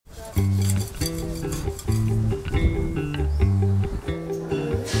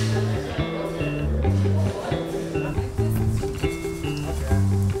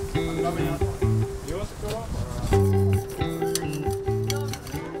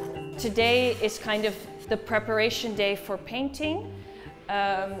Today is kind of the preparation day for painting.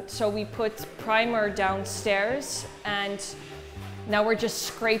 So we put primer downstairs and now we're just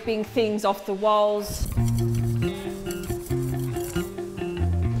scraping things off the walls.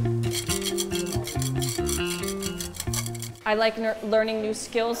 I like learning new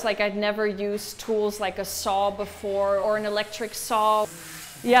skills, like I'd never used tools like a saw before or an electric saw.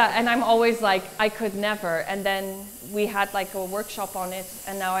 Yeah, and I'm always like, I could never. And then we had like a workshop on it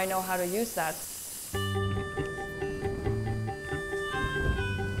and now I know how to use that.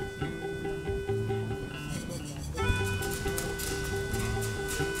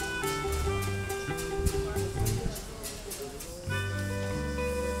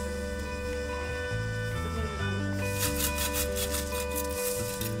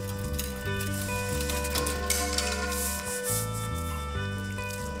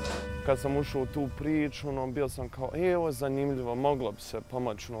 Kad sam ušao u tu priču, bio sam kao, evo zanimljivo, moglo bi se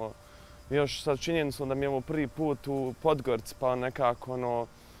pomoći. Još sa činjenicom da mi je ovo prvi put u Podgorici, pa nekako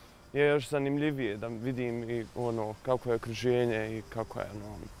je još zanimljivije da vidim i kako je okruženje i kako je.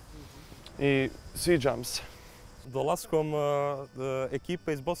 I sviđam se. Dolaskom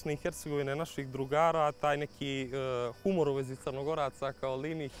ekipe iz Bosne i Hercegovine, naših drugara, taj neki humor u vezi Crnogoraca kao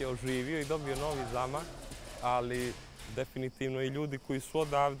linih je oživio i dobio novi zamah, ali definitivno i ljudi koji su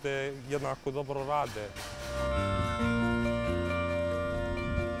odavde jednako dobro rade.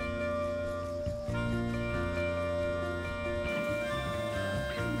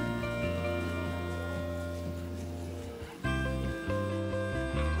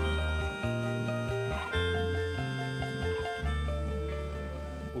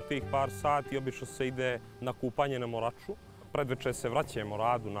 U tih par sati obično se ide na kupanje na Moraču. Predvečer se vraćamo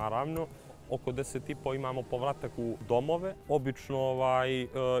radu, naravno. Oko 10:30 imamo povratak u domove. Obično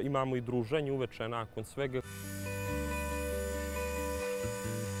imamo i druženje uveče nakon svega.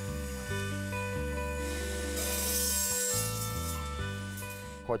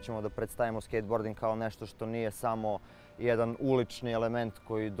 Hoćemo da predstavimo skateboarding kao nešto što nije samo jedan ulični element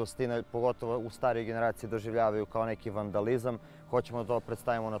koji dostine, pogotovo u starije generacije, doživljavaju kao neki vandalizam. Hoćemo da to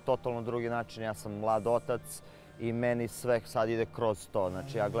predstavimo na totalno drugi način. Ja sam mlad otac i meni sve sad ide kroz to.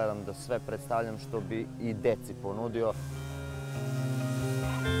 Znači ja gledam da sve predstavljam što bi i deci ponudio.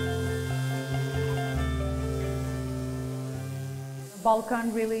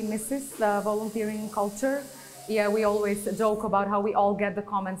 Balkan really misses the volunteering culture. Yeah, we always joke about how we all get the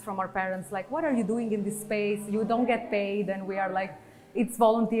comments from our parents like, what are you doing in this space? You don't get paid. And we are like, it's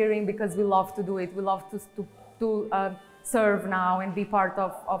volunteering because we love to do it. We love to serve now and be part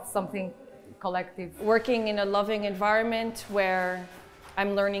of something collective. Working in a loving environment where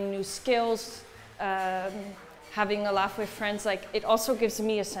I'm learning new skills, having a laugh with friends, like it also gives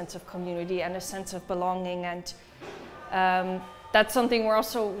me a sense of community and a sense of belonging, and that's something we're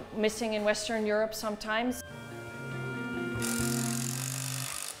also missing in Western Europe sometimes.